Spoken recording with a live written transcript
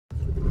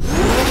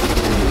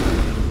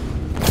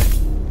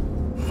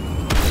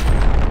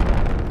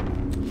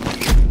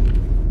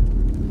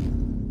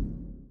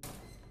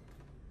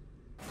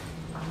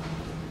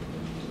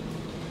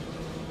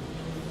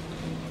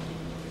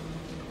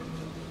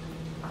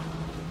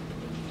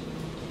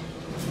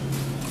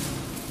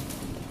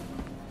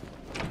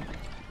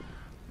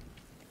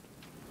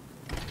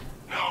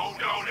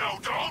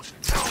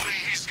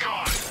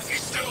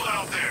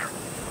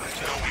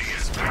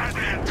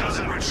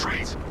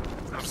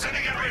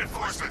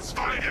reinforcements!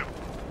 Find him!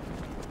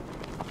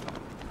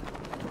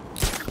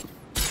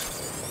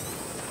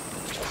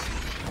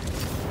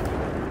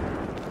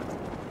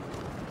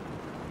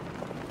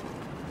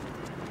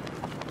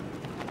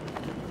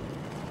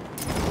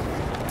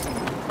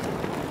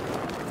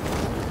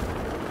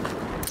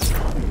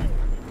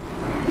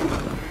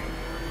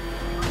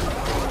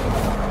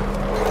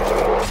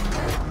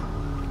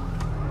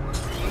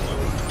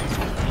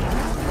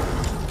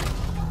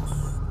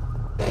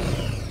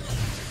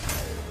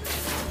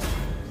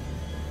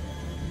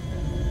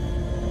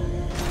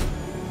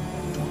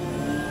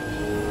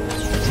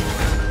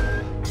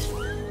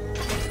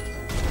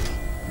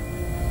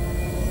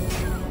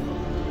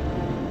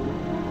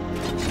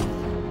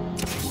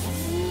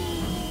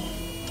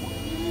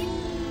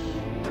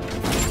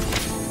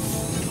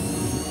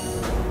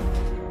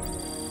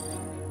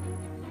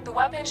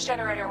 Weapons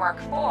Generator Mark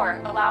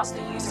IV allows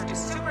the user to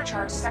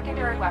supercharge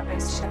secondary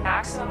weapons to the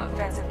maximum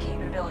offensive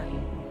capability.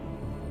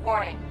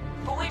 Warning,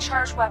 fully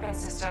charged weapon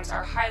systems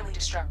are highly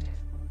destructive.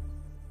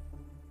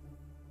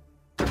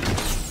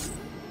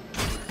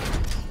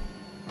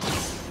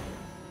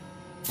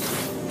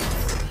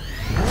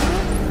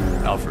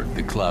 Alfred,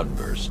 the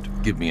cloudburst.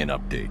 Give me an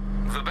update.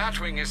 The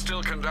Batwing is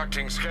still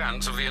conducting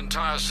scans of the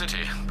entire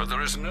city, but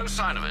there is no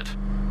sign of it.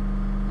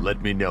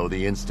 Let me know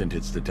the instant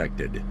it's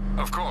detected.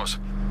 Of course.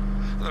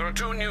 There are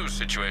two new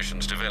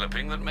situations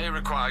developing that may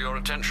require your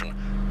attention.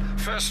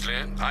 Firstly,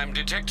 I'm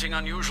detecting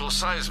unusual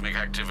seismic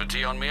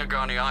activity on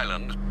Miagani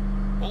Island.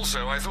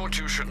 Also, I thought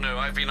you should know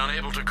I've been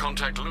unable to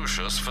contact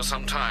Lucius for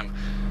some time.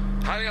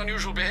 Highly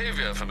unusual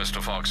behavior for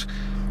Mr. Fox.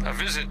 A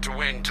visit to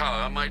Wayne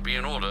Tower might be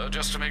in order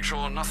just to make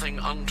sure nothing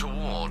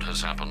untoward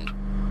has happened.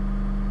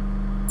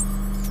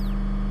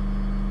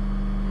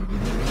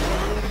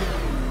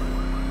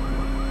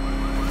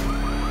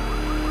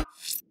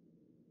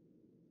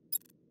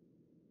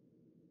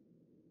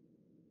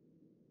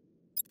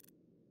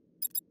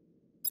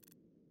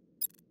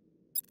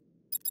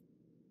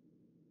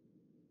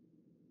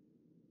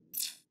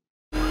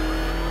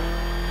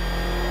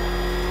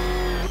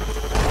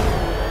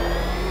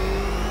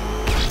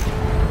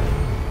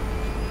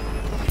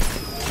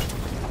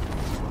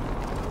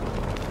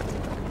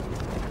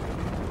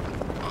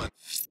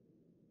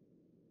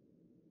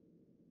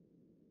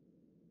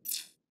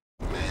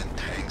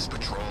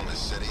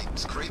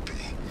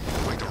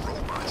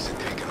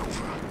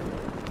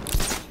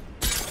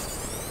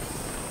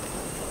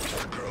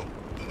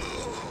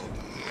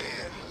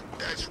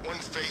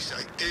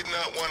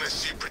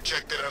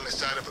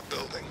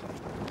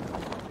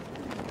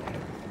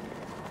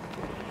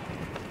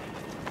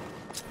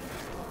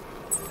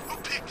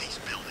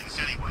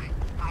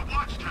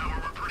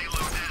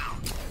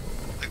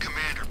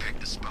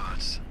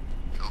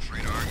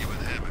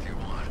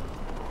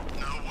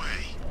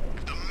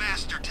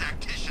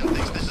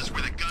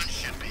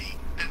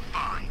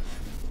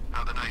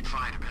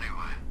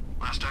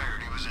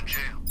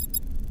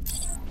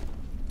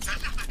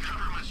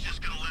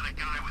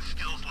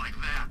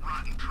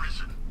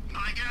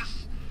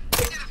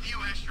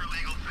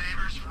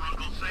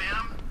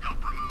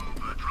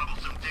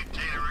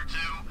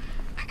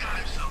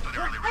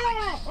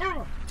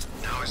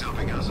 Now he's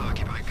helping us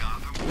occupy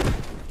Gotham.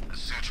 The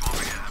suits won't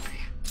be happy.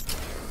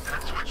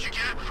 That's what you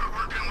get for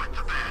working with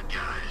the bad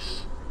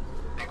guys.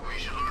 Think we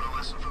should learn a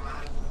lesson from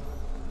that?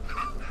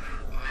 Nah.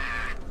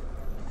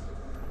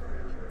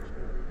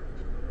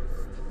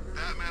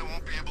 Batman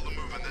won't be able to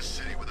move in this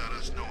city without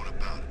us knowing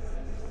about it.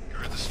 You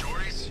heard the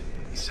stories?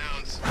 He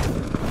sounds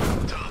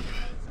tough.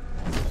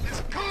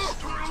 His ghost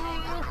stories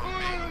won't work on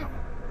me.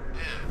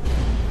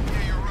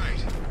 Yeah, you're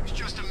right. He's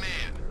just a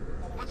man.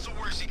 What's the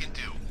worst he can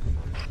do?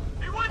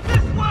 He went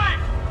this way!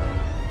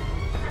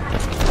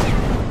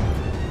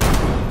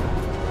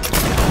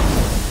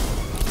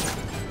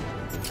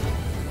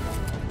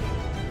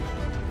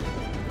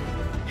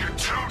 You're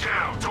two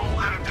down. Don't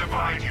let him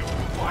divide you.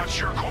 Watch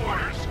your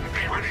corners.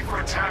 Be ready for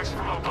attacks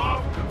from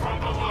above, from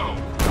below.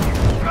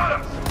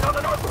 Got us! On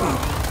the north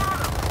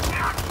side! He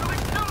actually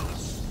killed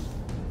us!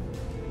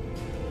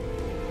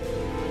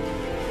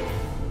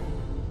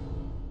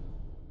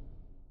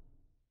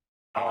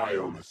 Eye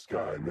on the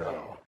sky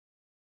now.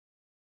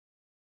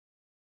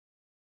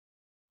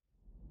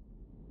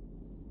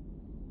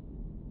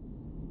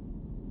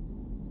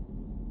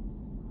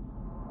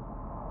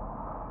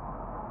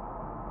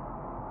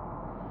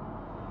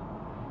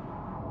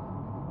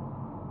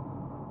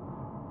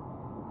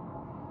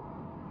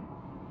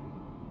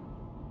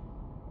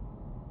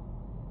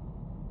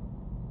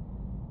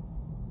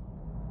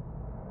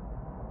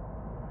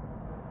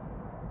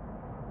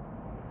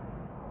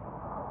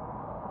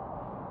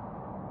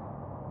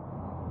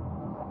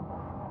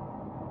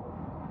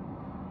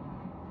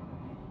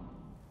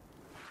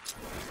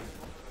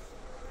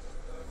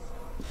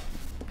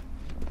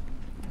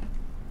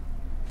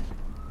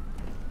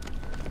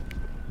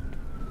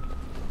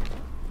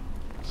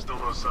 Still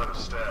no sign of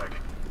Stag.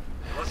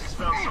 Unless he's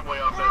found some way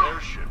off that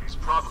airship, he's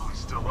probably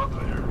still up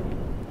there.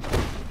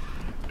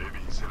 Maybe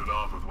he's hit it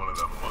off with one of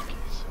them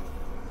monkeys.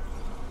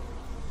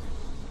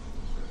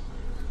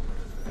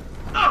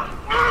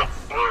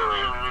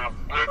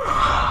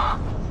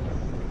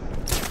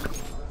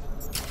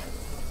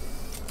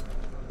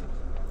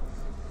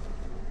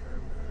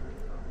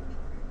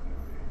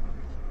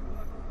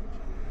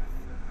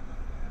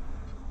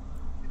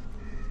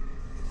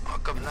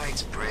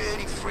 Knight's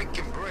pretty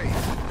freaking brave.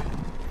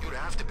 You'd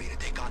have to be to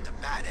take on the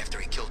Bat after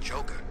he killed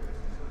Joker.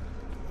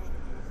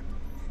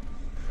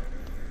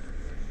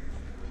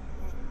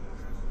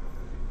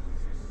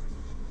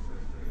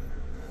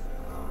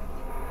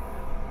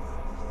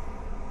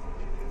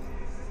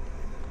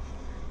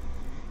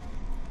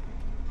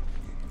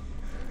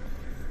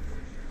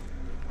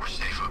 We're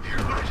safe up here,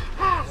 right?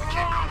 We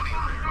can't go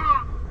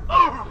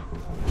anywhere.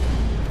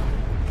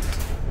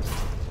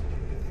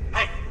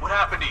 Hey, what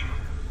happened to you?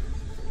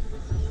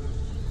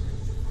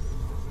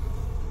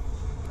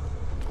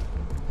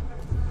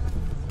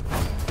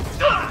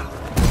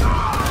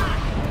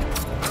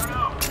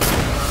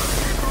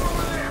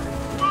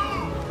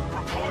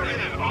 Report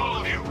in, all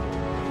of you.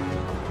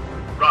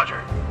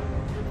 Roger.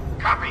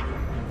 Copy.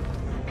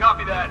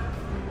 Copy that.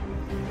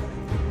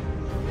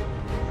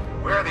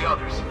 Where are the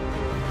others?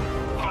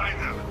 Find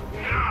them,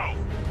 now!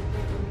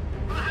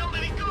 Where the hell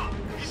did he go?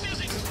 He's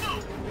using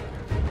smoke!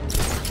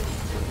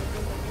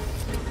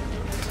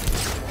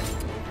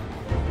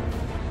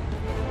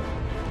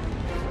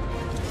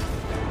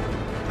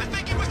 I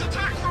think he was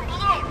attacked from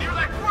below, near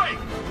that crate!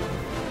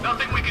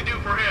 Nothing we can do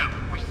for him.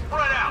 We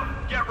spread out.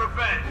 Get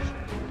revenge.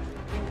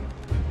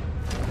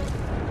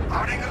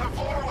 Running to the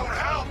floor won't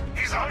help!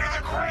 He's under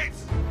the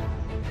crates!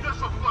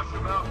 This'll flush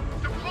him out.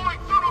 Deploying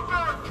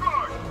thermobaric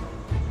charge.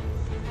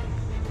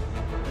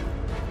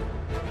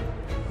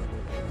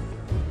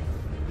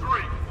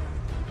 Three,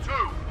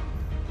 two,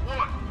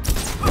 one.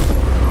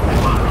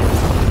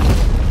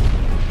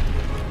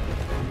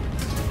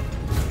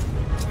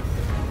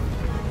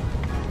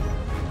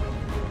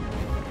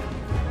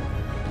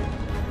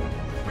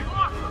 We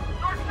lost him.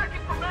 Start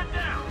checking for men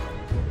down.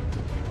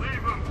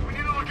 Leave him. We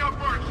need to look out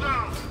for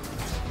ourselves.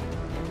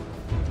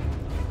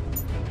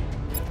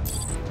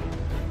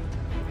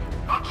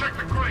 I'll check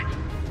the crate.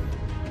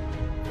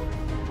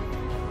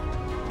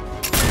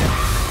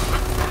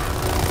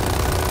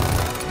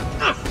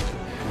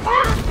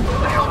 What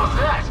the hell was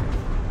that?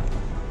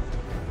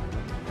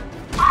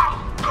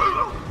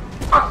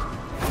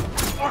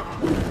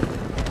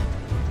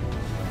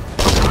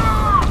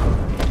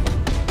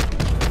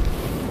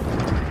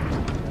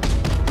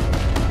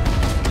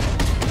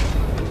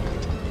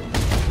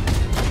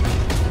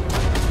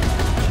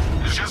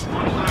 There's just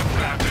one left,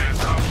 Batman.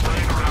 Stop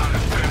playing around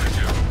and finish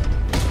him.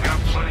 We got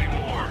plenty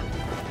more.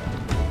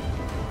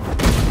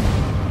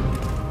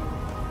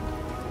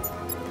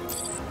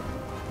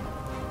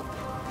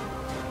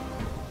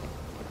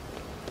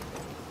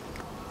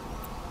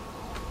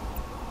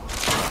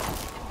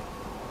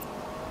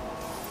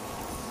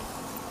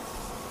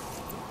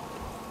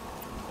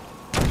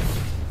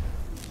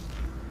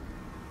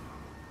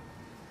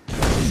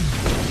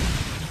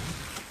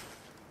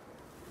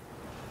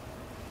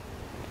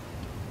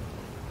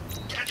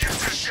 Get used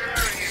to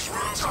sharing these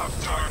rooms up,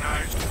 Dark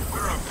Knight.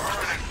 We're a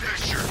permanent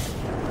fixture.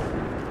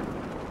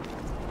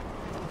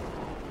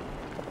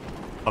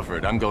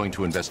 Alfred, I'm going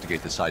to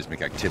investigate the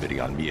seismic activity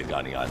on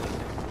Miyagani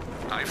Island.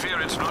 I fear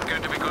it's not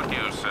going to be good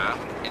news, sir.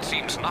 It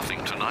seems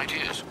nothing tonight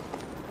is.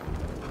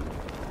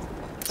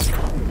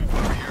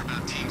 Ever hear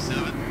about Team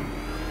 7?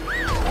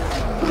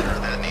 Haven't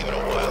heard that name in a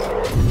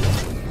while.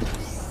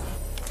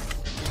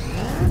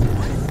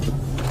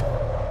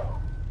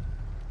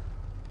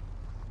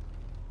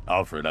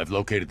 Alfred, I've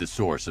located the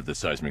source of the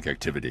seismic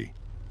activity.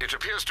 It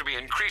appears to be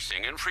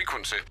increasing in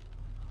frequency.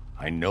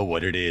 I know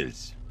what it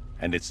is,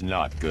 and it's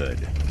not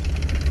good.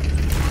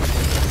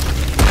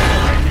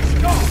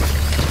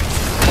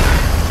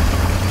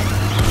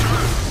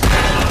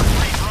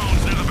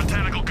 Drones near the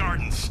botanical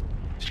gardens.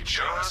 She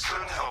just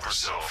couldn't help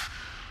herself.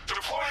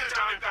 Deploy the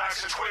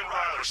Diamondbacks and Twin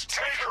Riders.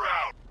 Take her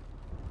out.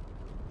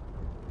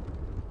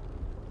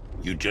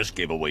 You just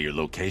gave away your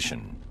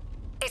location.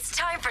 It's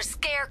time for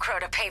Scarecrow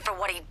to pay for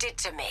what he did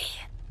to me.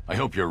 I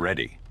hope you're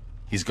ready.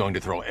 He's going to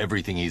throw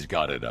everything he's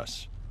got at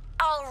us.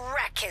 I'll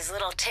wreck his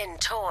little tin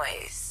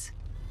toys.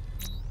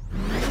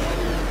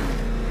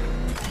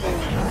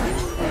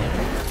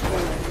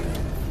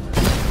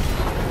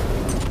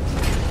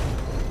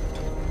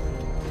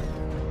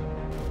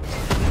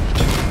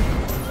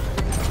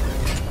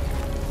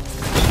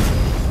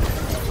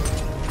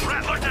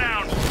 Rattler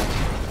down.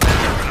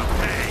 You're gonna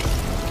pay.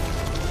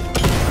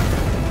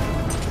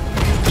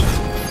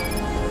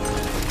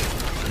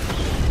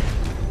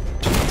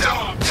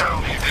 Don't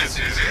tell me this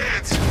is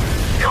it.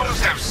 You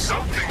must have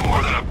something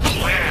more than a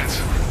plant.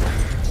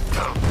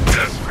 How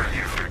desperate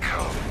you've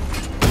become.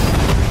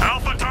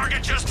 Alpha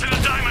target just hit a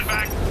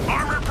Diamondback.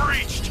 Armor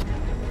breached.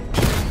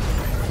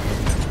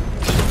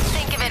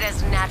 Think of it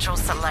as natural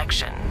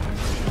selection.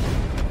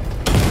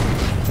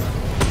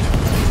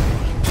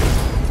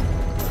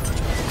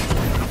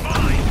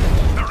 Fine.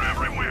 They're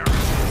everywhere.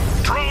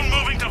 Drone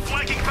moving to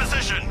flanking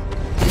position.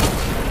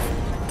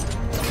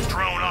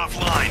 Drone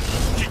offline.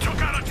 She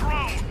took out a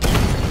drone.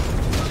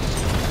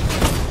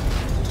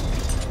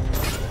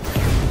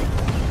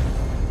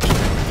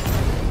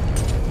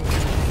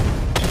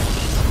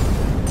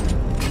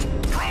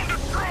 Drone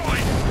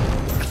destroyed.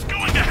 It's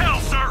going to hell,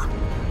 sir.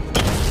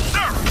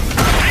 Sir,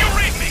 do you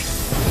read me?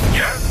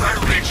 Yes, I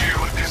read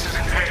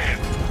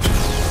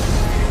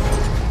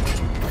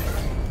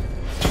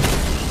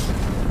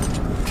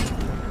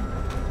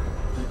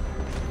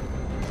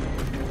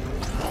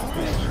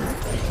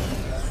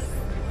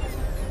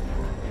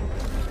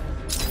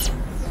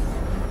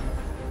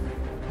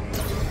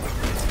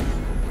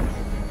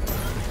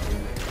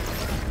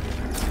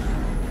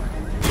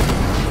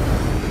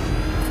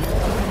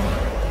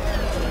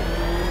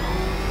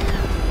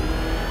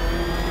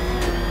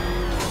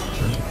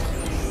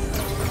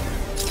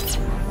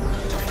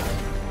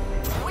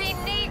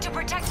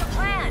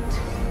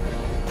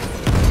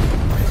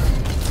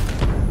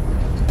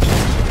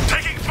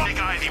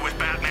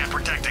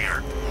contacting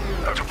her.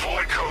 I've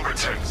deployed Cobra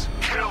tanks.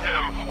 Kill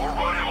him or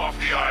run him off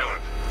the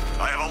island.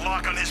 I have a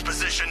lock on his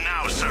position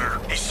now, sir.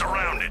 He's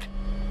surrounded.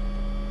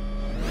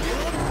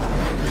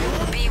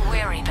 Be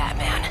wary,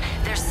 Batman.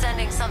 They're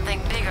sending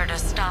something bigger to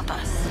stop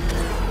us.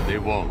 They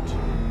won't.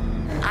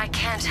 I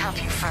can't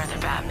help you further,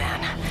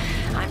 Batman.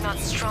 I'm not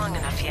strong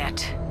enough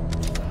yet.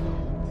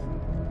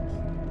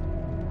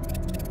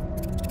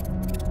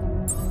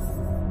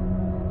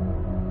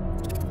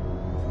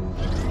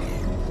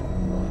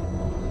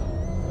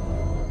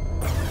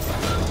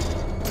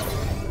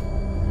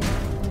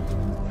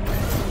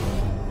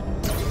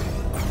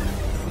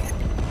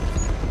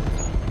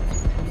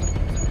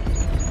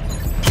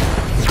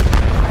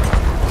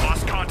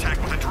 Lost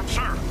contact with a drone.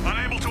 Sir,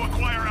 unable to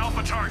acquire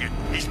Alpha target.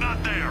 He's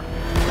not there.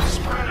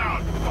 Spread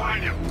out.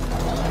 Find him.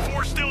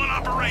 Force still in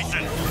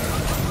operation.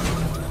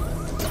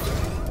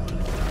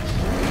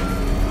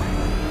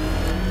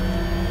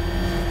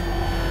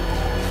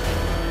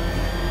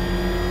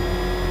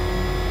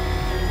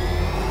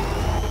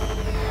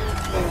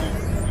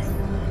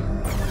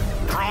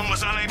 Drone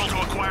was unable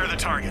to acquire the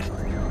target.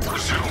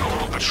 Resume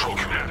normal patrol,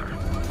 Commander.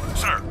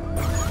 Sir.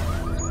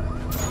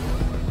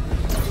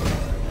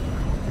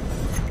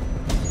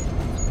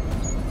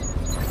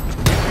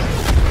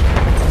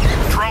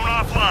 Drone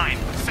offline.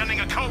 Sending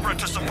a Cobra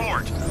to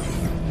support.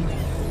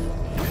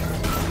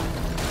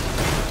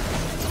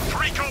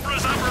 3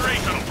 Cobras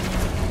operational.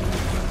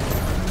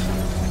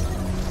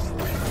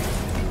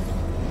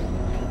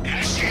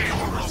 Initiating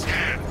orbital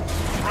scan.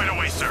 Right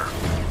away, sir.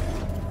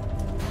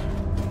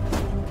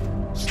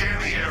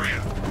 Scan the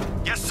area.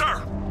 Yes,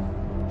 sir.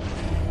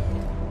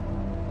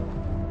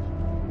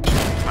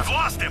 I've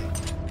lost him.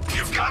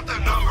 You've got the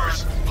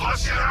numbers.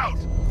 Flush it out.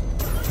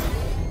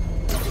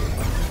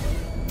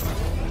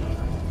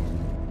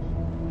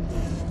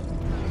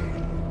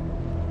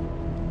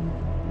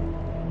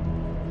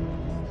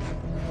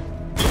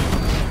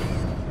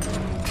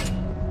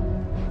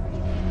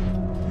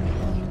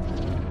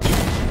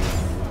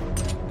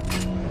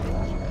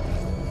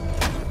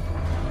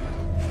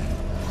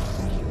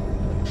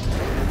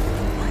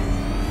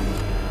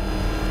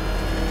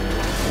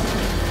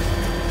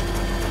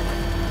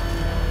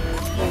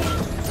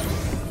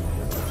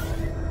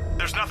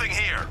 There's nothing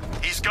here.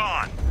 He's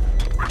gone.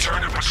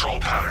 Return to patrol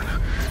pattern.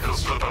 It'll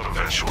slip up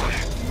eventually.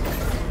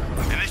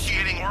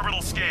 Initiating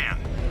orbital scan.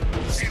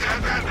 See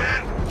that,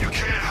 Batman? You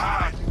can't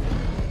hide.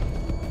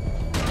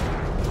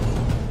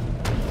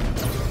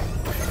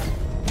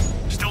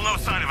 Still no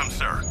sign of him,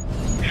 sir.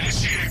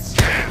 Initiating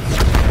scan.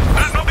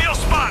 Batmobile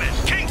spotted!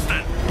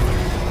 Kingston!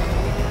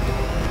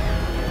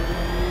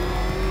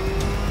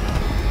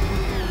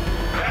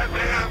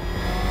 Batman,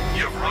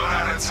 you've run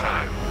out of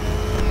time.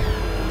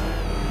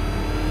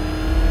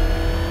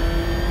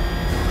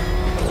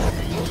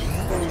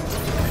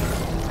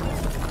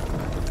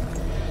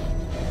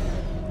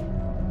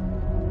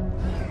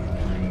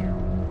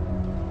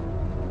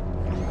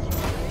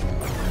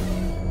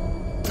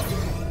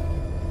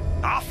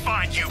 I'll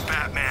find you,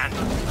 Batman.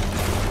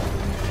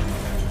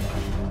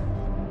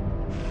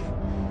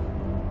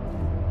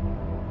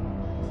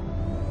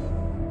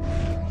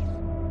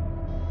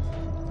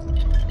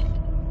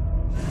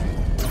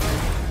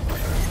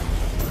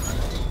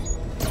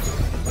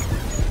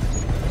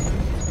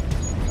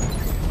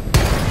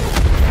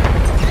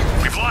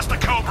 We've lost the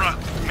Cobra.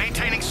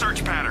 Maintaining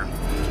search pattern.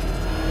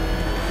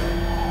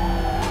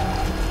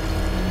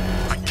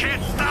 I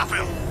can't stop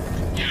him.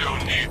 You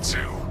don't need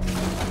to.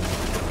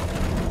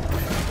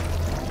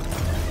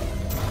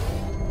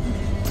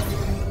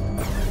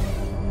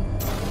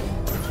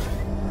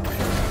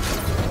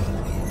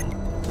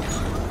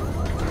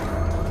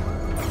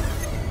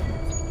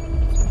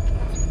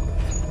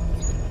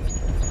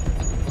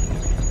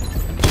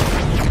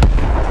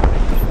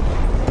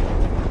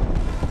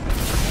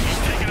 He's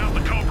taking out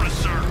the Cobra,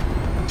 sir.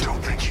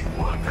 Don't think you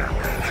won,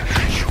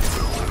 Batman. You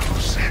will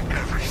lose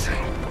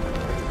everything.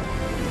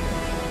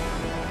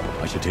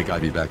 I should take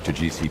Ivy back to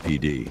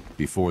GCPD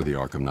before the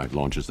Arkham Knight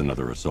launches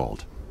another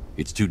assault.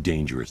 It's too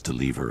dangerous to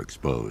leave her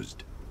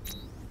exposed.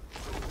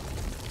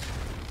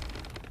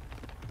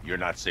 You're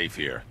not safe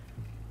here.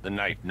 The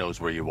Knight knows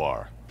where you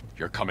are.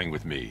 You're coming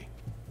with me.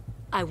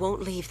 I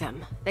won't leave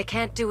them. They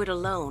can't do it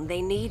alone.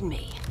 They need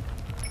me.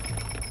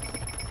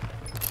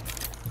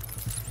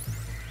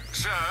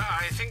 Sir,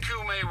 I think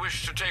you may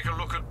wish to take a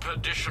look at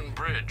Perdition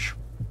Bridge.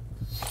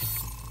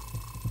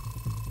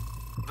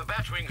 The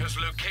Batwing has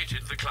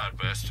located the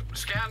cloudburst.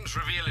 Scans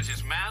reveal it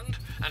is manned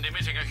and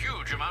emitting a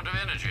huge amount of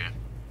energy.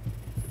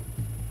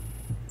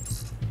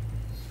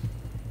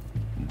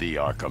 The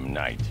Arkham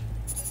Knight.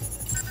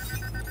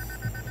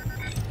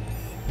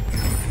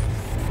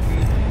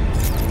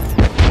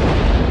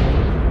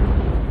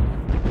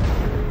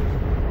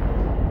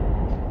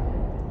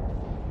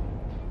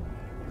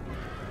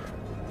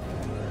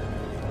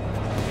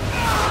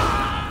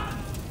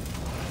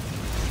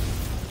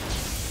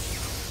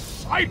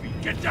 Ivy,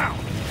 get down!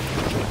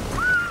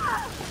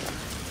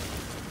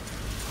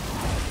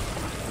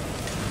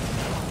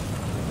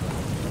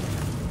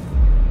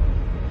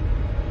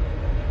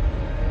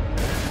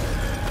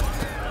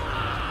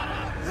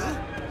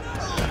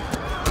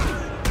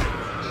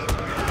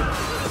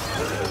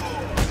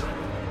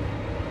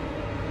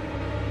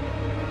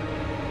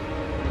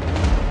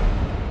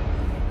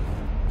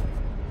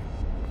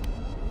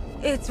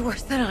 It's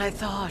worse than I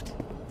thought.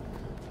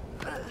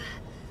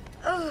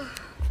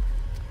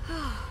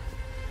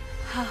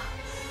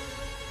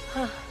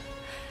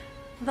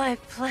 My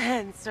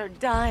plants are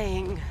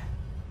dying.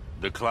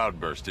 The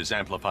cloudburst is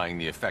amplifying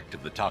the effect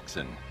of the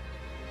toxin.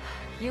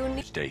 You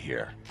need... Stay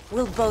here.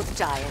 We'll both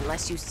die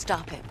unless you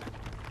stop him.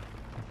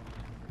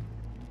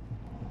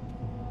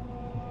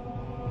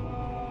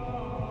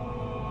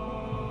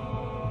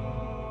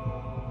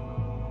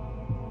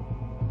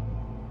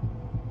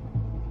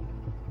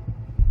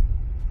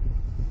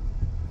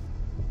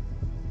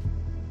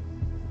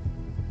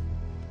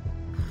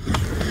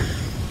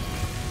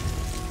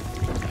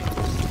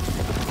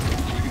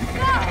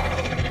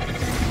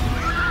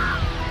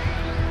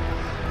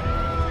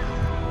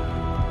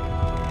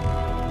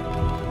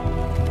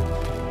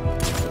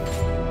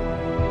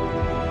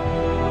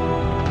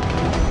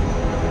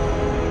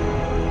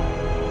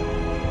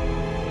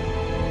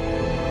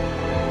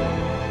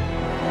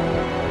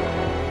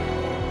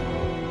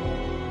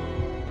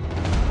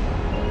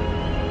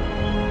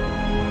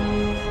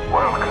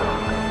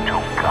 Welcome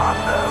to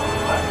Gotham,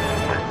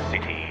 the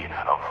city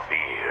of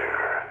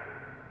fear.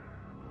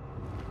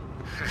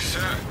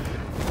 Sir,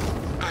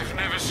 I've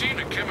never seen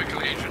a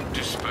chemical agent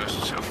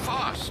dispersed so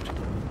fast.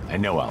 I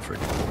know, Alfred.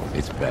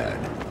 It's bad.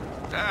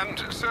 And,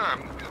 sir,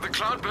 the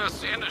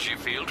cloudburst's energy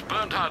field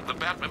burned out the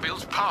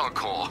Batmobile's power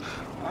core.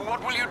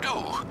 What will you do?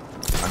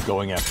 I'm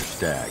going after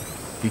Stag.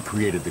 He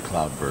created the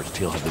cloudburst.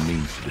 He'll have the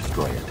means to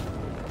destroy it.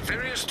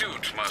 Very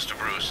astute, Master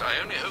Bruce.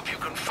 I only hope you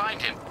can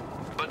find him.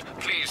 But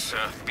please,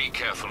 sir, be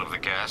careful of the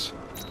gas.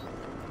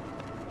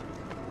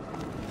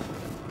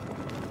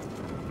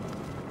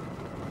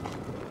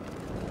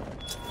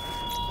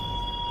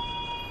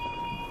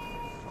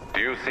 Do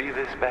you see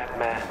this,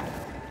 Batman?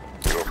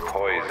 Your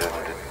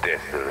poisoned,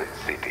 desolate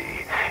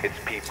city. Its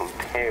people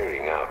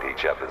tearing out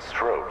each other's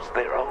throats,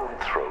 their own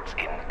throats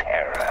in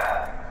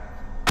terror.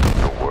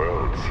 The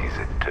world sees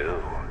it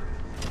too.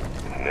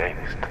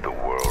 Next, the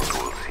world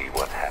will see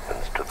what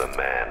happens to the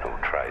man who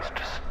tries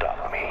to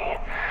stop me.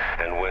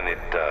 And when it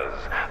does,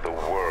 the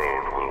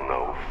world will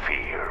know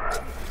fear.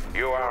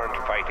 You aren't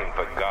fighting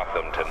for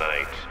Gotham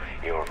tonight.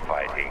 You're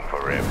fighting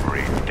for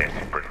every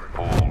desperate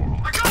fool.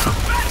 I got a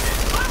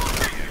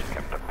bandit! Years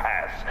come to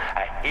pass,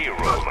 a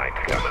hero might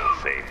come and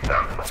save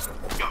them.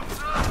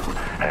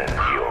 And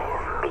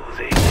you're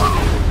losing.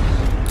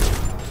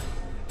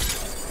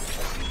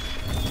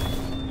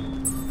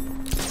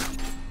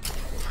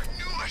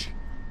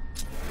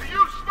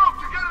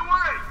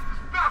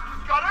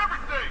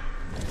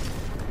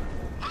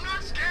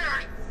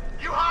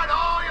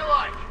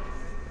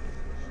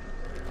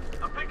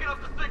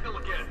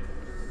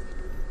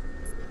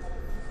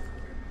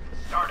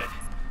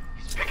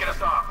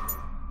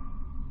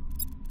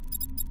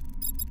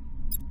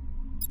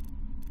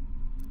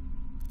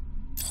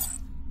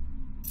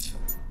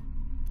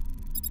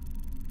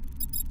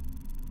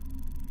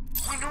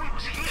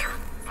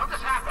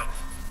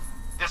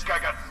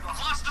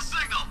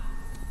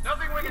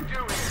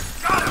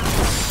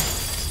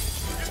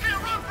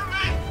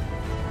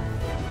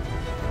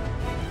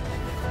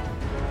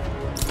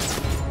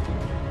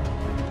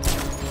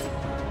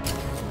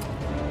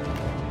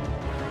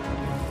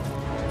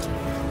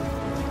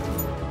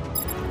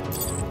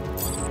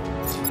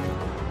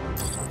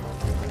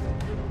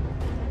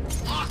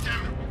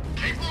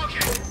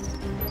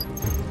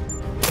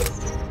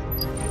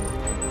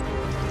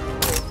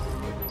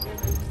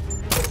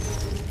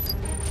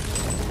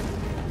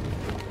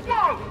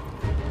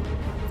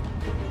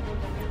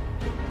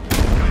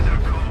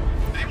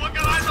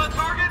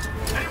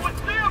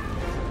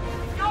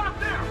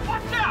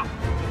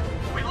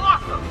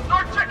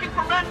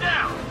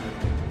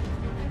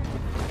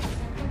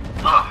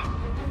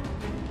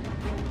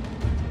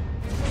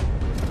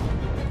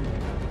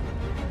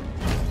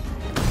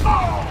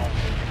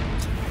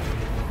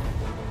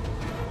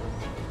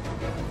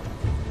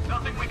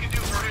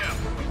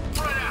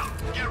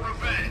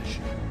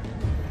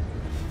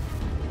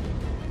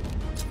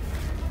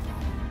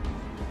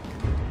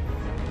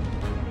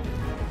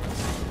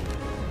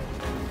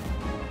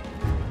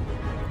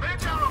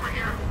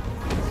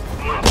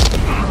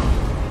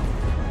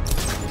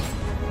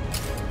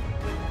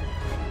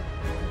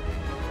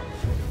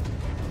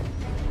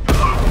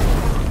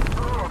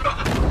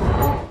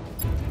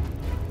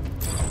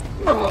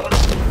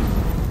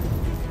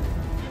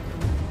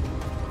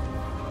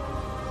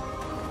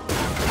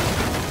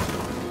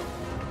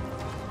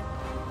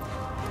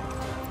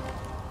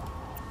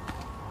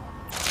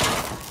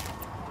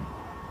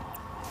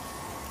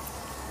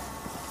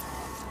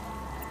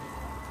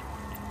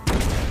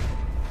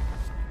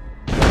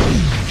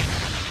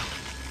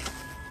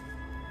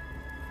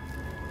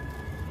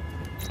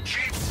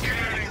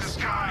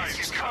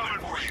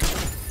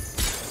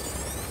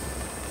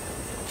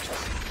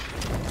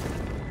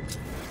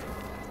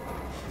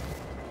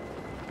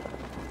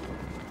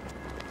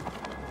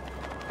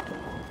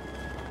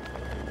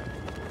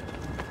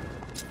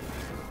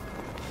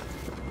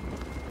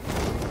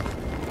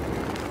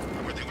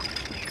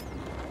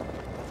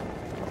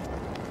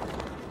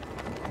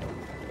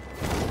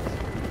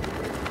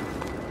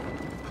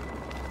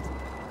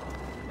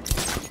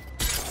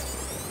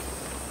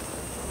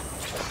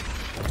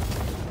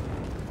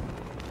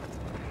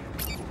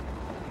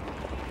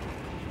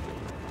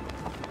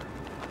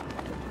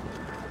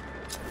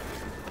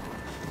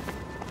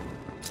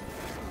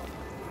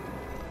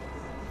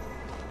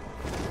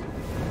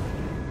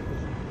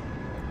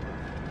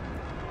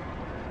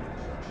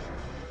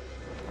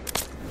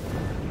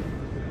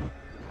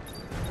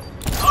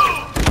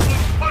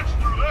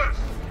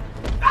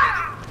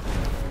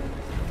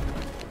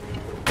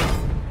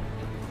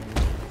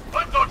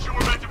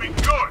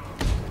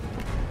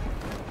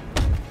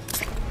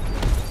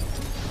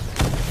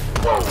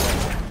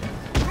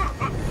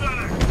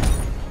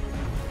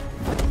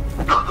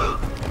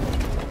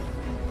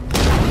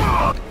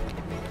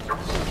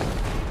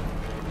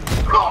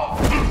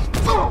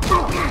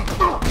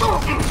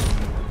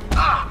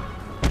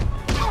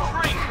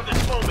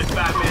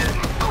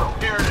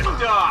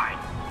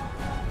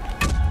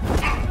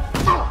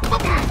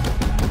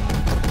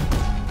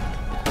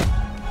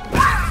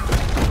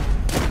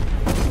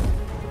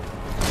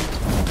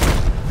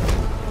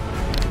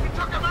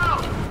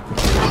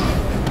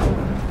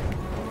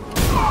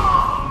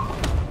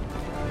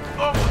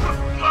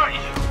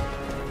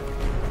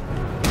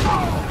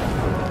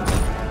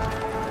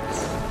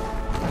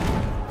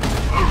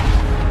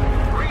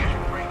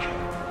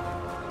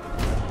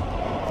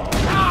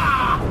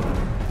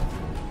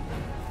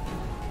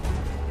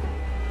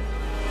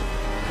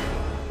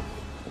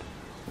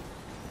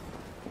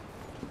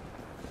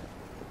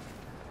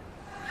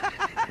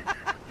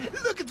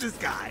 this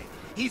guy.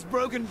 He's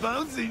broken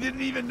bones he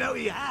didn't even know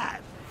he had.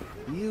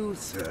 You,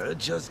 sir,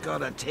 just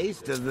got a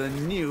taste of the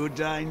new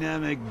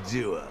dynamic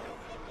duo.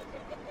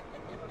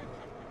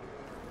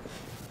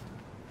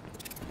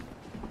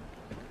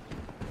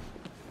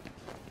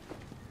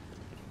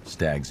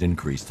 Staggs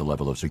increased the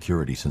level of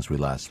security since we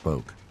last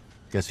spoke.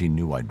 Guess he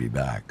knew I'd be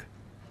back.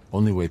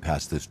 Only way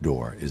past this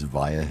door is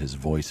via his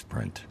voice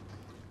print.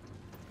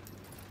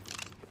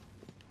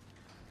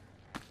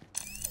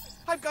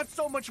 I've got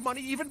so much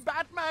money, even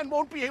Batman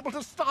won't be able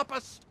to stop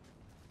us!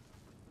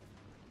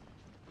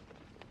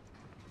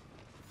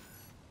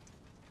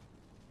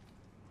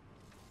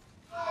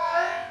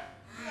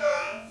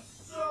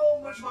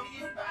 So much money,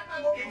 even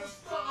Batman won't be able to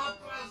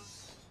stop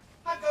us!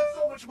 I've got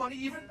so much money,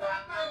 even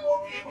Batman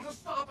won't be able to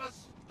stop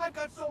us! I've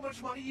got so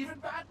much money, even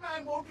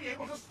Batman won't be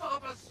able to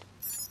stop us!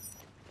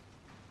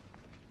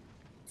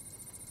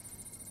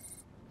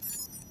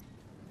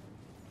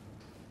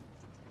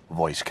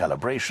 Voice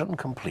calibration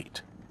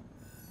complete.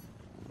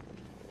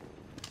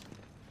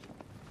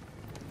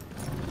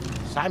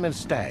 Simon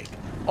Stagg,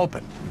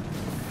 open.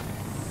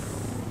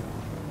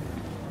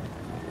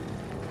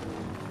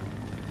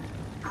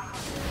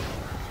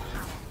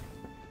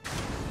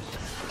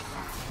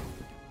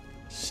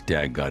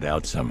 Stagg got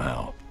out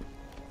somehow.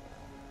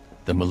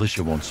 The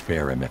militia won't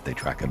spare him if they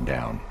track him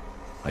down.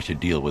 I should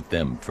deal with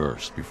them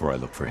first before I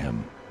look for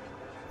him.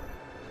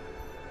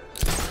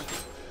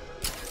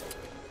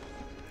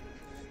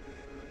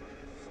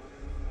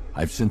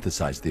 I've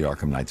synthesized the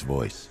Arkham Knight's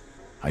voice.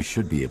 I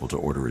should be able to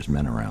order his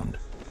men around.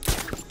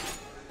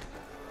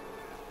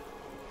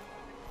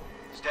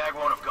 Stagg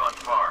won't have gone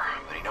far,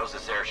 but he knows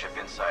this airship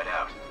inside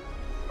out.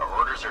 Our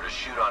orders are to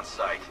shoot on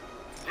sight.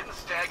 Didn't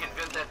Stagg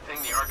invent that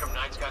thing the Arkham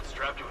Knight's got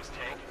strapped to his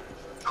tank?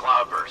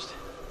 Cloudburst.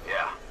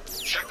 Yeah.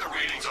 Check the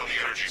readings on the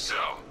energy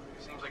cell.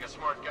 Seems like a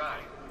smart guy.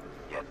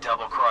 Yeah,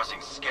 double-crossing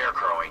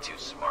Scarecrow ain't too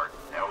smart.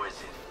 Now is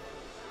it?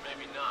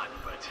 Maybe not,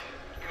 but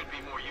he could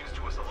be more used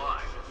to us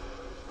alive.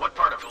 What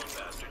part of old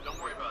bastard?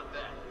 Don't worry about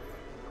that.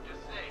 I'm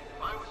just saying,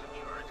 if I was in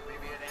charge,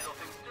 maybe I'd handle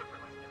things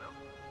differently, you know?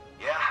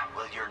 Yeah,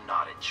 well, you're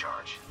not in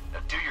charge.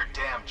 Now do your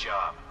damn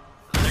job.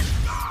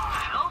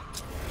 Hell?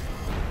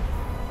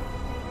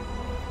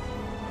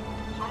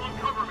 Someone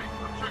cover me.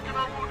 I'm checking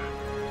our wounded.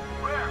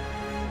 Where?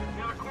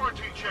 Near the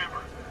quarantine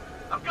chamber.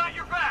 I've got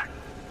your back!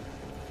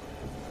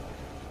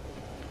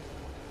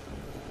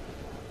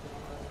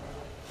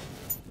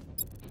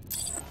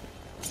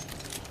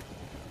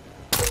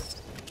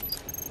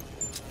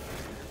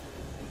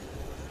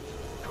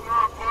 Come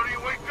on, buddy,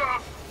 wake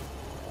up!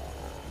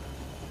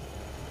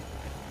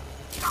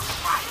 He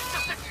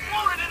just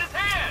exploded in his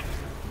hand!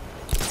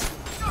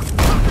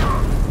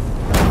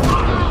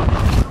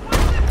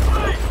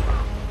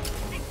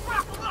 He's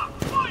grappled up!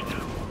 Find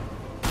him!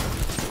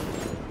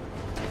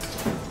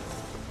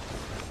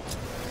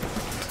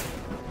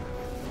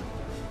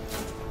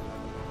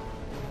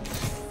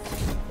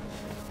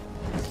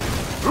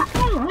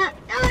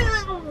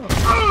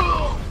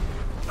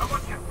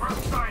 Someone get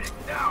first sighting,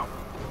 now!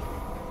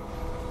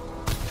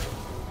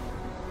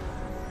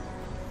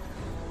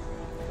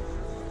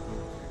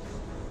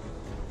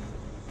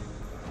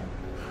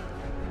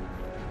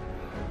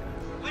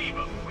 Leave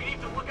him. We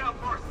need to look out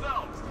for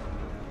ourselves.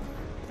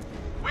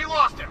 We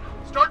lost him.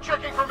 Start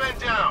checking for men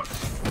down.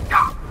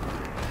 Ah!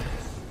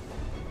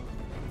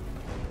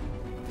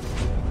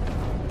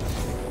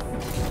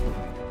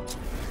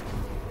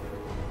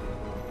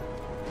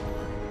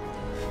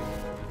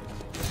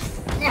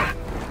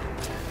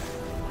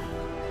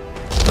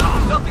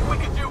 Nothing we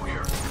can do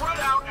here. Spread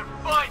out and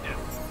find him.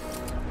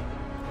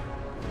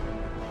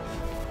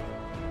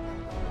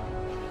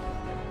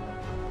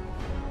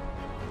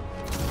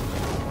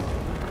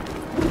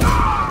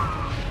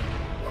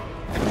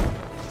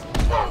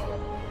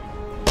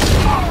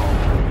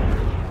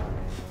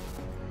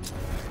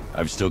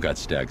 I've still got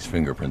Stagg's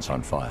fingerprints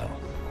on file.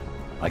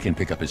 I can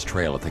pick up his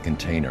trail at the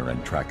container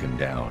and track him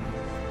down.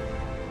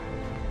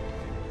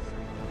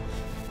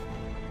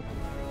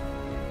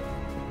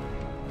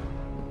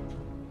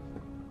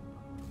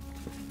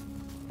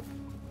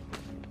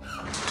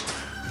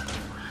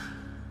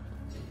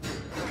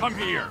 Come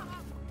here!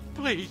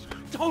 Please,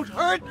 don't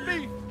hurt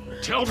me!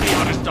 Tell me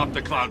how to stop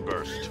the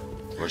cloudburst!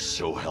 Or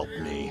so help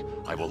me,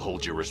 I will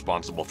hold you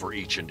responsible for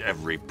each and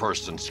every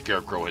person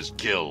Scarecrow has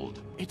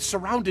killed. It's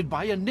surrounded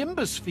by a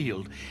nimbus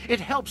field. It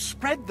helps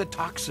spread the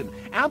toxin,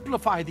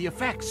 amplify the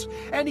effects.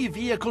 Any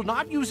vehicle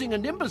not using a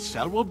nimbus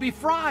cell will be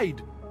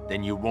fried.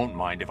 Then you won't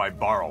mind if I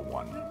borrow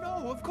one.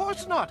 No, of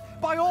course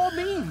not. By all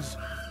means.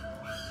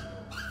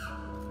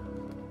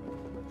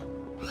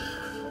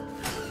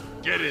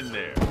 Get in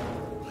there!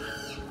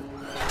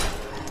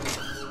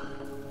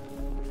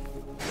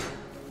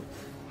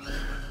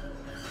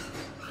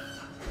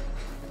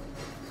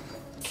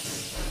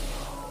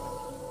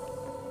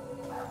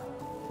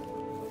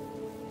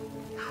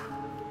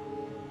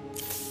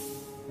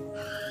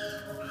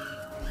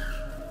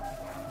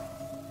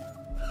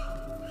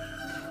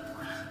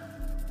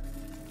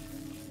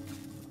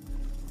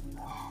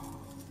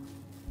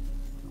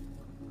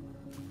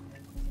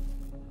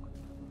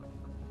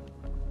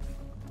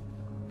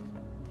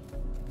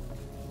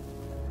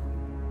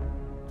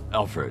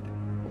 Alfred,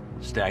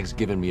 Stag's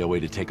given me a way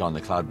to take on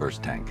the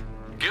Cloudburst tank.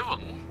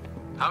 Given?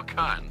 How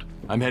kind.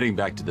 I'm heading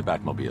back to the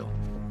Batmobile.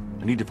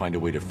 I need to find a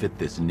way to fit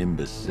this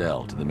Nimbus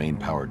cell to the main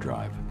power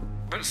drive.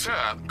 But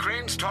sir,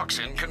 Crane's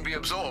toxin can be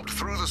absorbed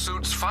through the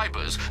suit's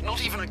fibers.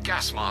 Not even a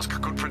gas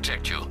mask could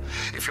protect you.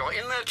 If you're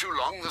in there too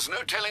long, there's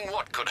no telling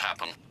what could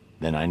happen.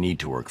 Then I need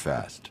to work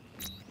fast.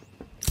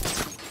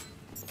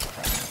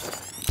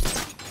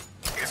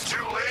 It's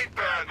too late,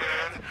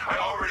 Batman. I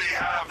already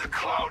have the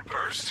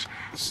Cloudburst.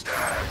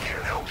 Stag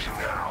can't help you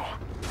now.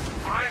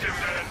 Find him,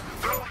 then.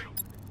 Throw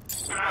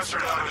the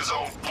bastard out of his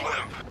own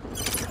blimp.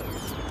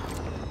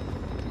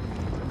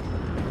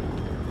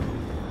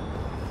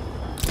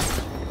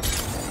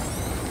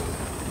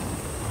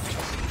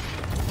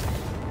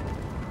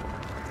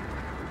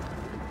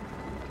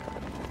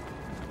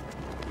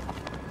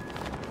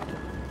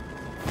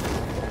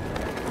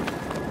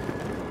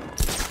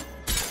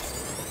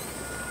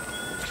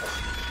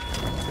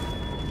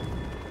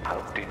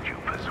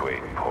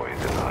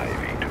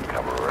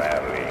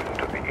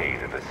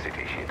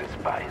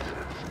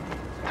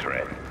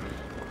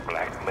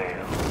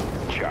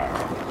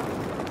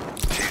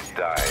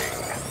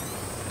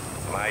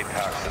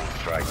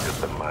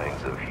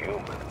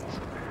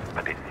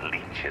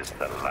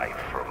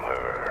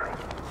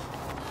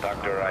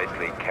 Dr.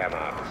 Isley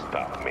cannot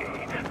stop me,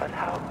 but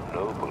how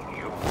noble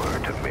you were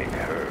to make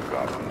her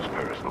Gotham's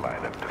first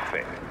line of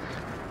defense.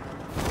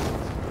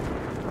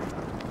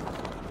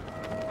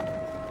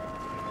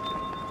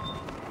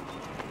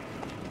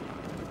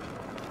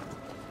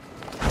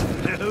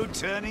 No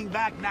turning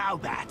back now,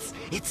 Bats.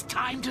 It's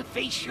time to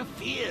face your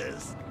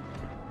fears.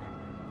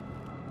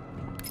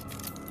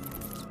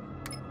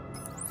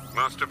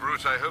 Master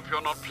Bruce, I hope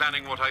you're not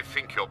planning what I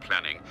think you're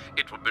planning.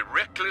 It would be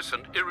reckless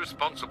and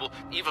irresponsible,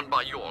 even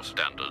by your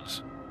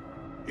standards.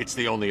 It's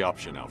the only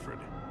option, Alfred.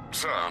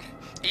 Sir,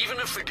 even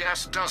if the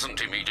gas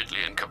doesn't immediately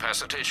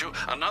incapacitate you,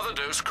 another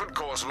dose could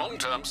cause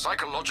long-term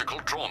psychological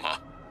trauma.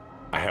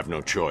 I have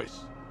no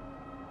choice.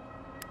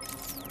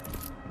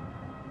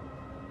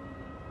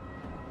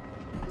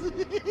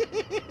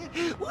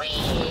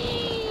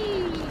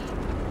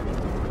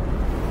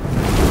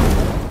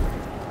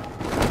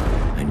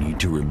 I need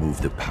to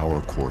remove the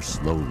power core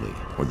slowly,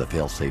 or the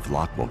failsafe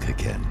lock will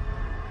kick in.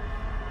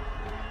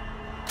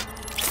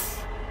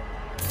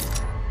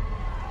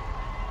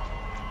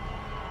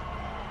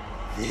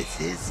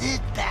 This is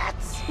it,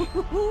 Bats.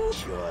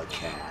 Sure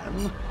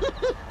can.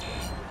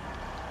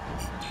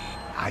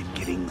 I'm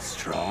getting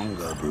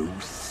stronger,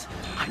 Bruce.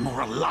 I'm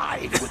more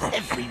alive with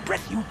every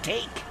breath you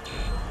take.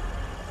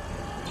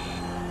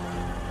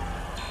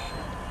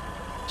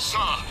 Sir,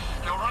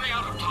 you're running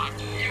out of time.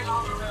 Get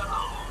out of there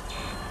now.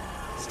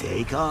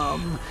 Stay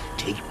calm.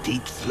 Take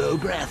deep, slow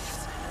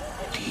breaths.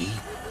 Deep,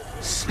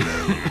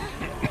 slow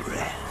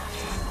breaths.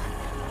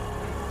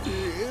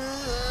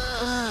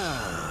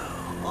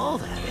 All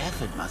that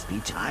effort must be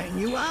tiring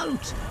you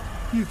out.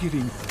 You're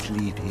getting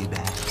sleepy,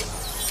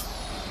 Bats.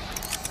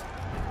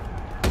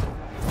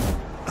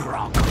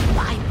 Rock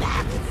my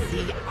Bats.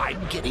 See,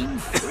 I'm getting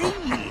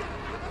free.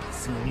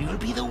 Soon you'll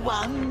be the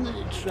one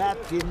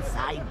trapped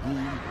inside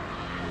me.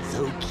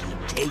 So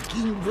keep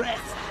taking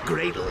breaths,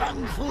 great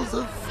lungfuls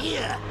of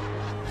fear.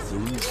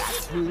 Soon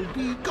that will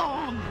be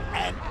gone,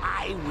 and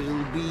I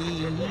will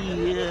be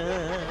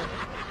here.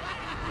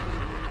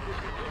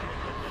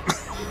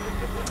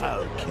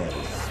 Okay,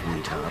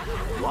 sweetheart.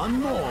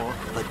 One more,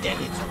 but then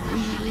it's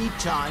really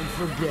time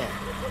for bed.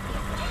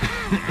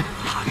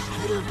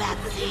 Hush, little bat,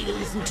 say,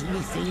 listen to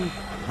me sing.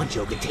 When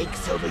Joker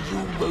takes over,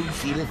 you won't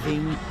feel a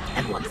thing.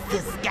 And once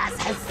this gas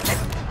has set,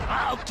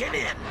 I'll get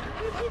in.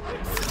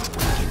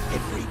 In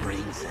every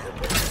brain cell,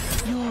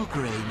 your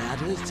gray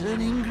matter's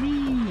turning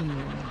green.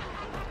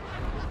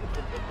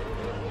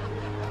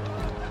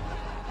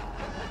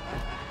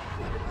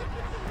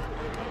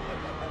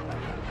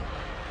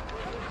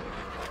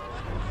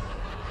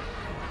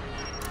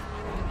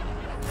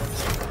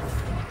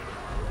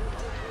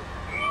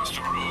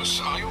 Mr.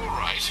 Bruce, are you all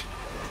right?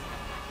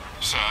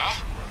 Sir,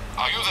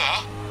 are you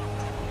there?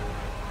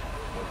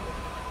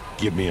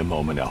 Give me a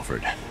moment,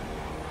 Alfred.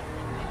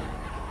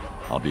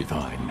 I'll be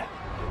fine.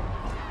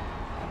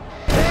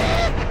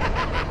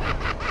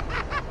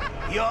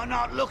 You're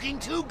not looking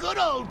too good,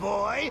 old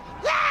boy.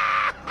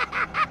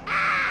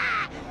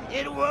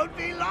 It won't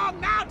be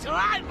long now till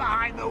I'm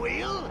behind the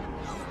wheel.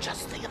 Oh,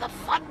 just think of the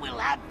fun we'll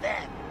have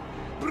then.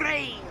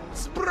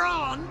 Brains,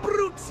 brawn,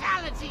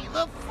 brutality,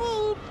 the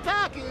full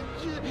package.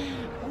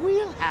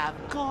 We'll have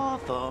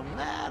Gotham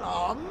at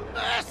our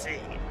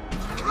mercy.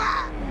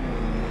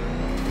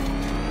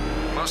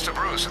 Master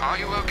Bruce, are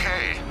you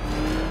okay?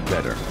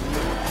 Better.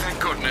 Thank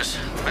goodness.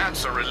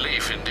 That's a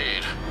relief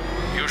indeed.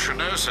 You should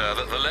know, sir,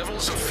 that the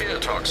levels of fear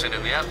toxin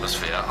in the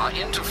atmosphere are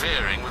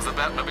interfering with the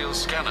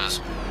Batmobile's scanners.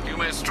 You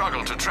may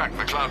struggle to track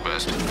the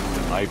cloudburst.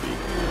 Ivy,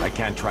 I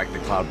can't track the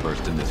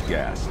cloudburst in this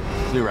gas.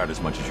 Clear out as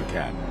much as you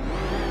can.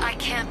 I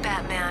can't,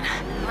 Batman.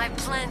 My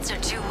plants are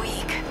too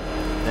weak.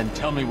 Then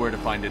tell me where to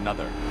find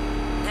another.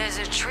 There's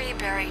a tree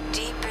buried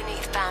deep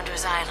beneath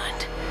Founders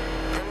Island.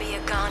 The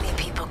Miyagani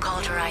people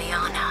called her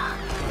Ayana.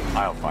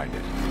 I'll find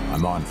it.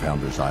 I'm on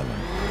Founders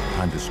Island.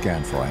 Time to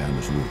scan for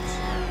Ayana's roots.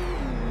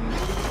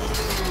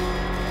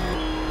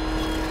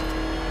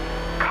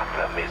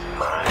 Gotham is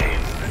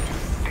mine.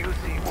 Do you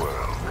see,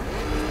 world?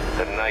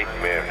 The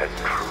nightmare has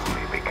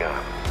truly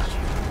begun.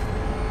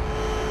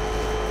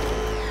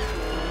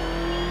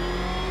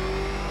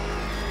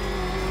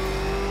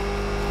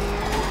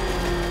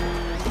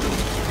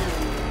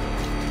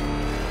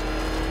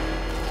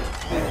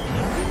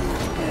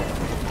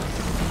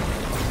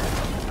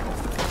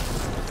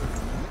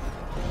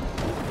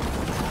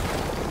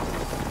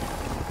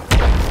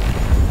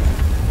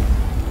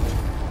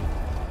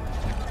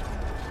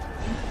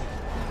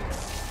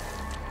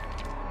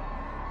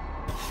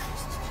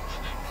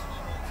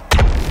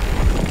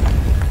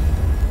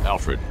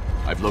 Alfred,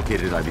 I've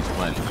located Ivy's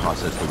plan to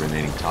process the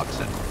remaining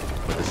toxin,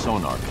 but the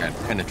sonar can't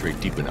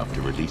penetrate deep enough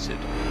to release it.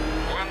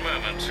 One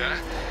moment, sir.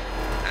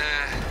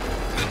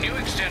 The new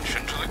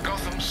extension to the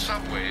Gotham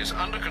subway is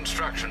under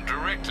construction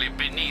directly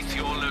beneath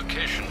your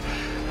location.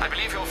 I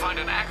believe you'll find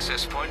an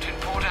access point in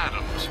Port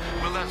Adams.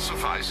 Will that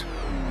suffice?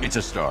 It's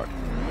a start.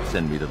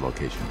 Send me the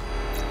location.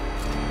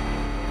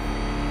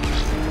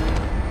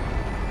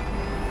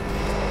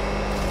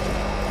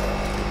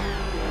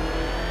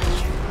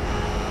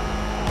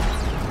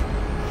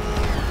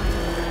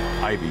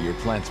 Ivy, your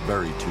plant's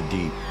buried too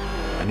deep.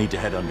 I need to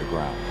head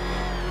underground.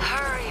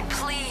 Hurry,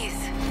 please.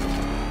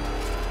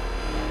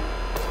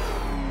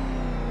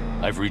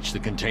 I've reached the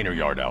container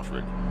yard,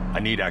 Alfred. I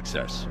need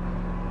access.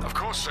 Of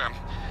course, sir.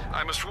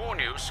 I must warn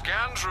you,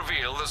 scans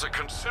reveal there's a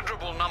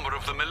considerable number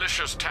of the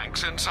malicious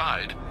tanks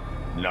inside.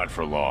 Not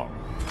for long.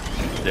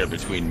 They're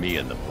between me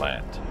and the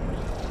plant.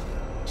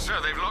 Sir,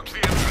 they've locked the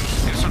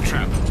entrance. It's a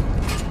trap.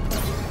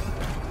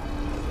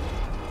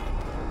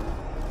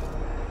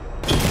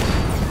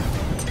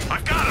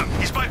 I've got him!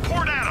 He's by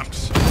Port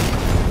Adams!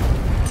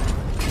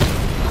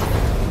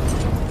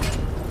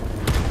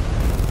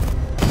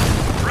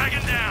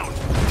 Dragon down!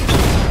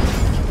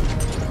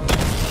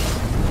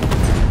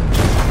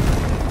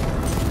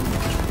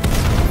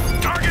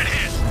 Target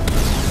hit!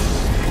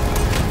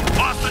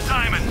 Lost the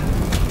diamond!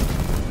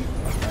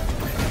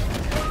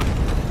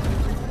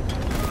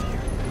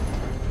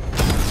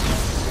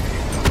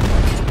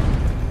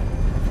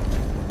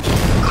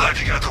 Glad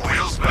you got the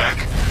wheels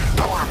back.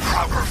 I want a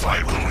proper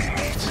fight when we meet.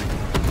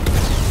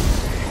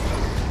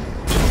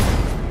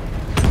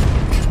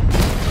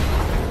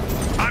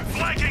 I'm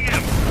flanking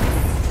him!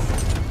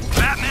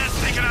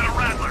 Batman's taking out a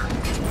Rattler!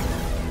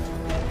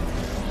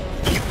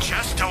 You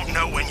just don't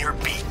know when you're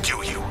beat,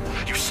 do you?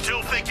 You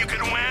still think you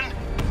can win?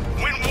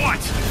 Win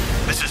what?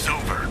 This is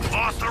over.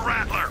 Lost the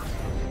Rattler!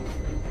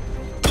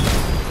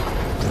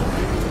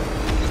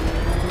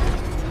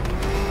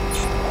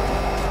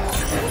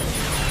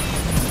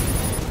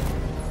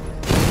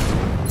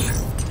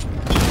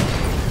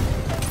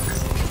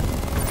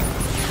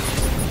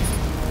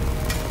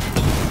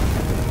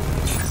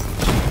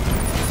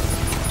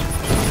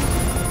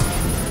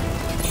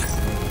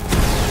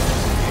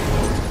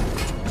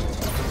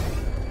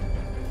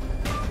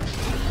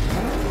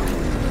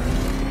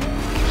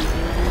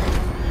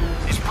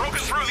 He's broken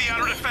through the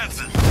outer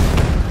defenses.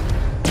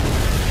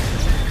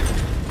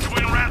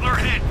 Twin Rattler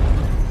hit.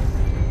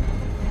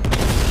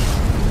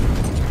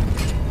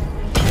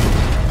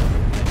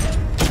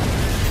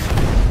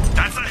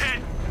 That's a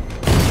hit.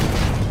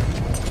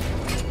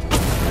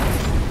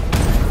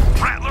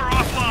 Rattler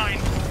offline.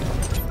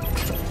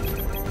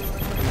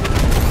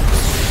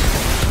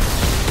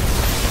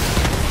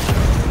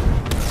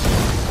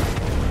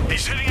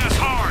 He's hitting us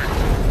hard.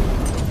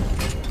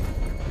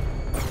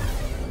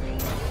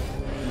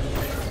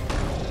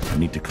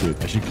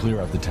 I should clear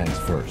out the tanks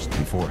first,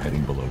 before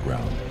heading below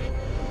ground.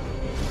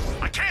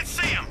 I can't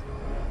see him.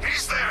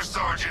 He's there,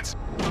 Sergeant.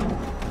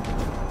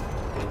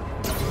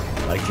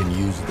 I can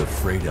use the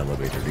freight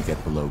elevator to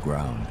get below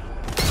ground.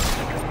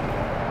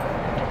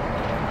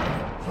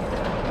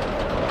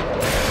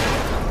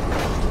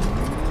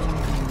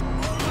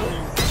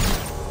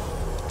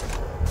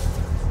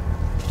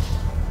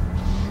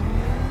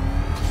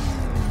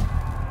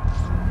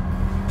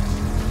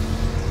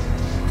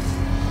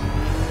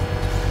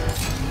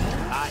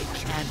 I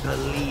can't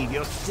believe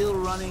you're still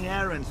running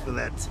errands for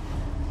that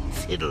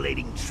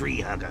titillating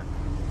tree hugger.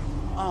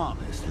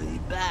 Honestly,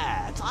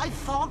 Bat, I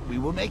thought we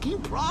were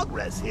making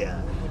progress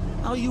here.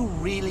 Are you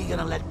really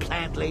gonna let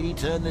Plant Lady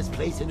turn this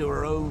place into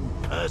her own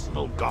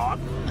personal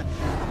garden?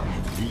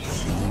 Have you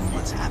seen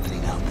what's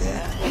happening out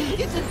there?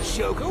 It's a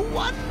Joker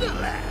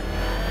wonderland.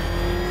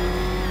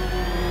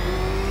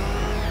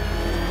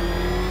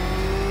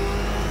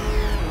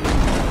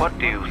 What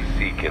do you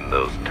seek in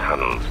those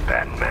tunnels,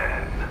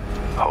 Batman?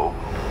 Hope?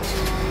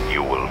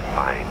 You will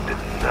find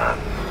none.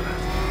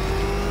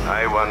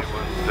 I once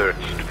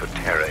searched for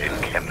terror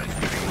in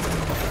chemistry.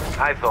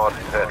 I thought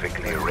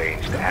perfectly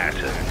arranged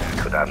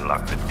atoms could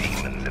unlock the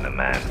demons in a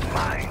man's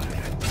mind.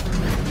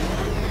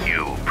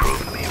 You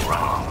proved me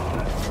wrong.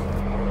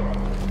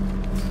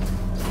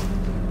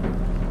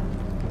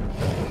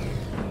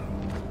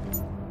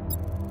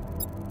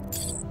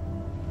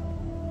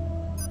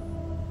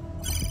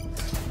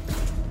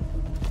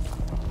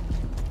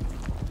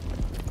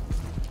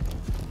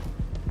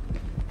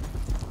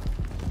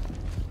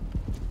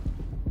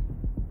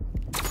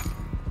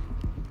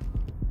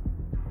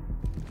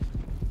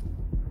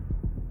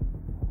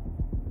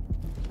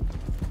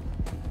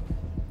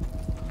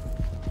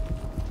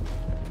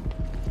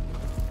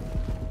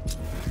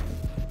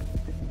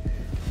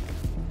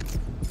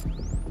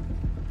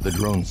 The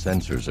drone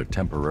sensors are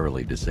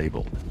temporarily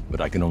disabled,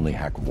 but I can only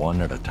hack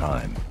one at a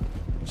time.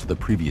 So the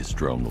previous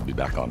drone will be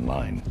back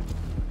online.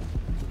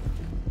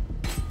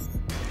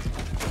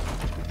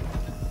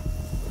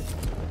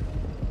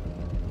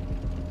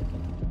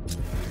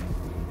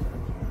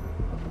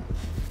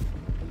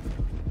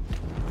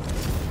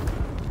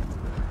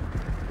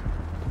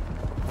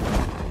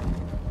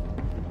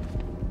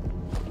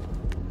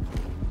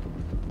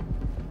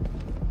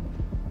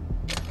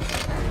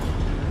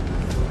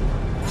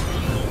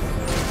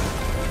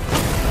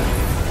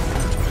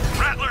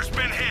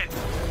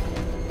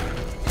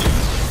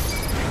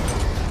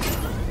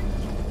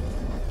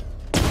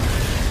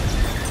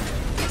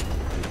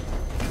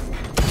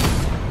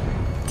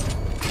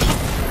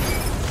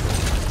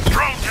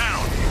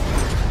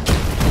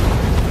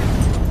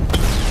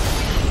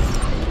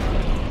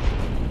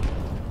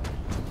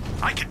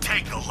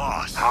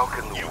 How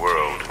can the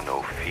world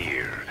know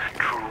fear,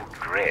 true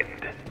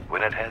dread,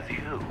 when it has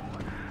you?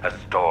 A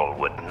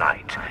stalwart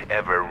knight,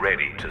 ever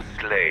ready to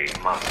slay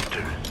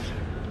monsters.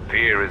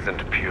 Fear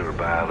isn't pure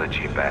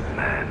biology,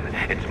 Batman.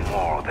 It's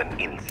more than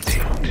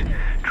instinct.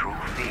 True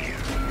fear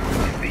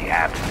is the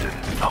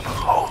absence of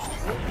hope.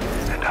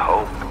 And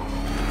hope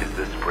is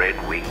the spread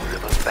wings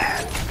of a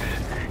bat,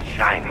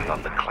 shining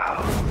on the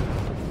clouds.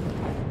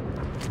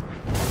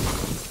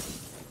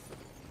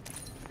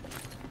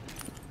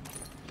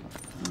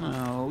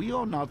 Oh,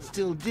 you're not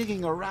still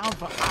digging around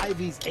for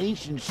Ivy's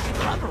ancient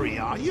shrubbery,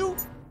 are you?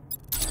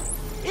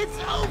 It's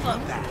over,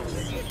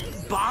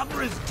 Bats.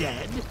 Barbara's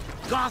dead,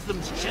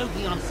 Gotham's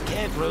choking on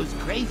Scarecrow's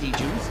crazy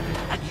juice,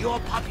 and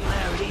your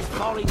popularity's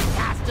falling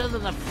faster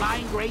than the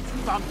flying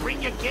races on Bring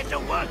Your Kid to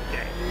Work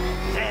Day.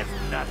 There's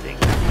nothing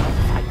left to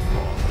fight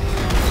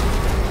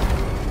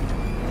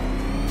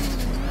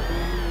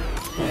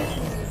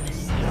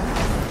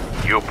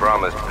for. You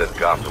promised that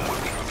Gotham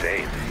would be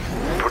safe,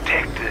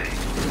 protected.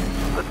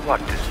 But what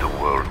does the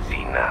world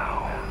see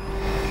now?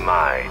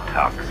 My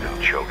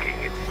toxin choking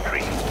its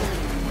streams,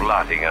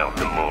 blotting out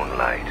the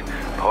moonlight,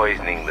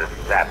 poisoning the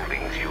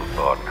saplings you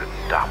thought could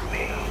stop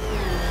me.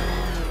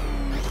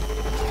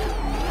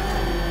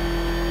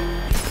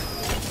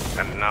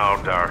 And now,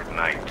 Dark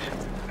Knight,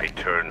 I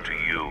turn to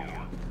you.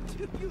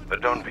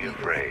 But don't be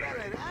afraid.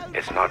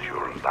 It's not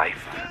your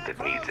life that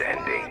needs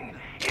ending.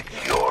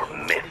 It's your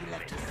myth.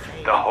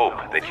 The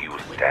hope that you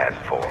stand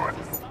for.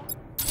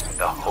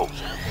 The hope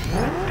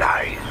that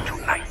dies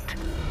tonight.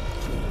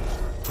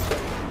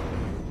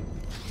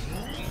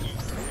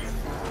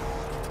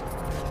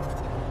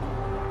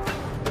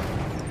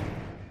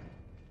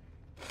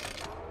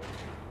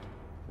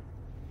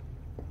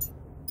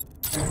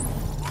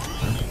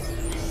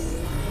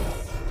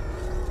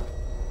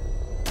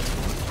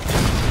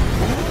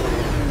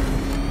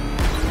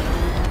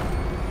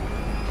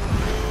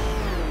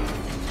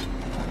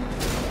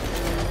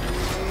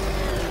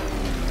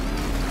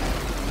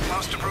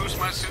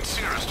 My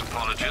sincerest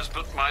apologies,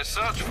 but my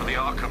search for the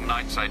Arkham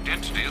Knight's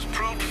identity has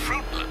proved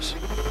fruitless.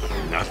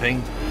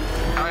 Nothing?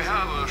 I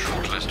have a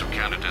short list of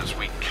candidates.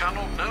 We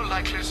cannot know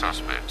likely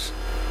suspects.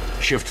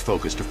 Shift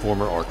focus to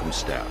former Arkham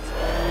staff.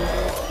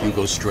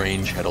 Hugo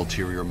Strange had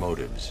ulterior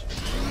motives.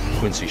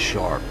 Quincy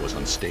Sharp was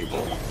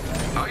unstable.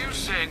 Are you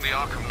saying the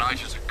Arkham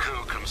Knight is a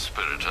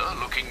co-conspirator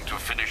looking to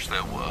finish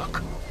their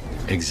work?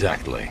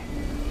 Exactly.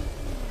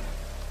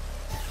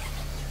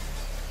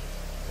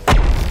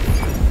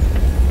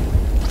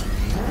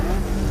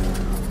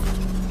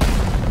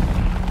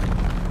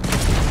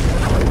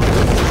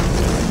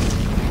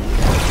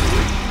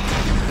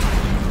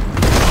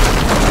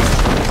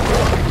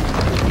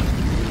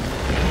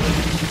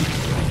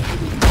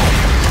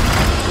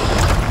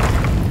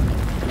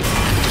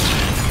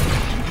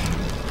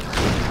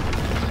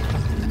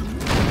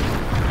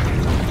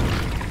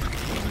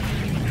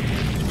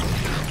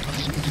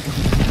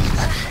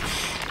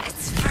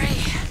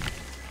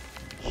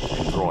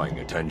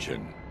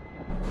 Attention.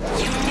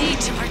 You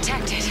need to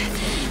protect it.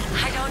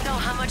 I don't know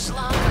how much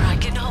longer I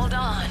can hold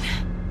on.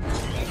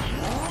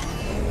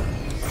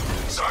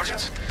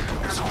 Sergeant,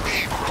 there's a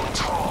weed grown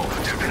tall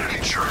in Divinity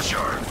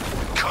Churchyard.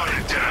 Cut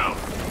it down.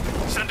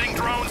 Sending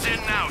drones in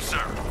now,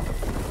 sir.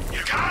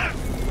 You got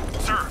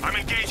it? Sir, I'm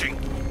engaging.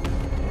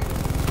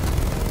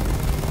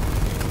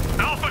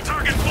 Alpha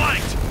target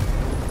flanked!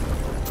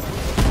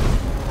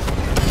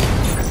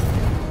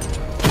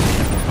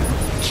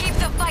 Keep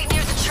the fight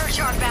near the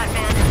churchyard,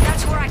 Batman.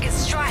 That's where I can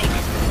strike.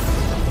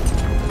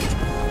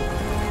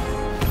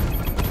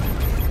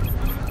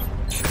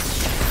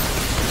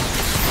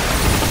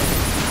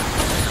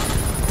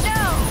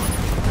 No!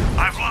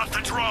 I've lost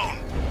the drone.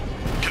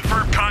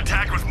 Confirmed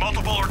contact with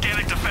multiple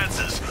organic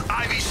defenses.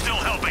 Ivy's still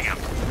helping him.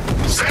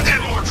 Send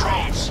in more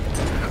drones.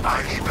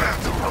 Ivy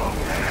backed the wrong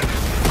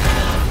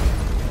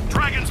man.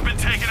 Dragon's been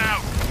taken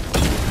out.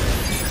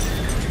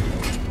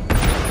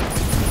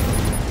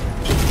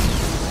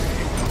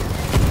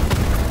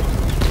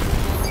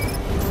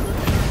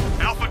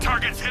 Alpha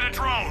targets hit a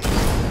drone.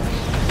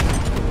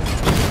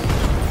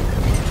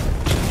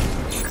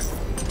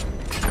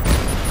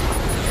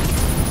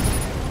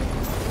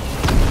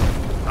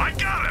 I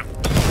got him.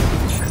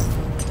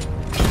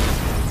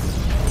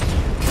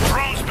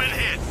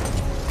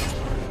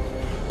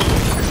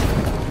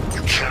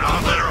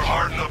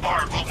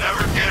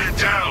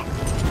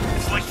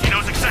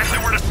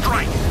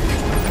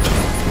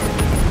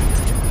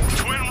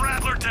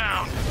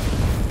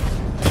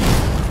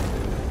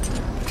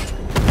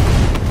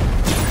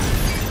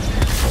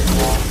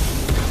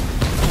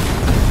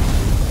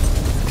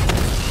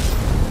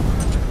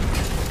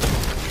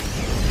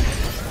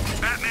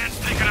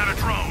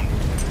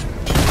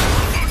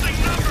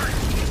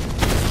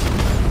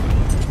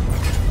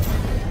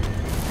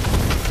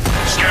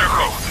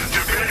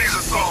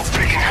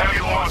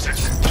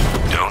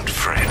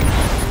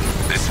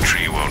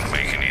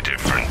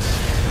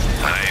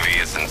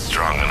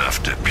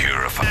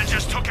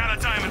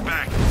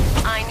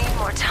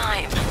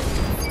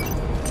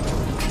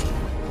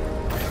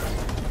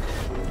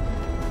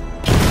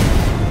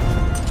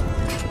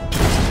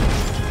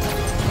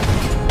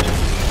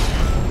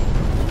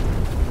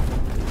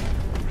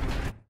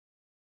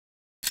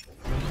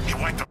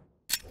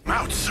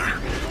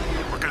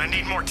 gonna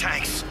need more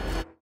tanks.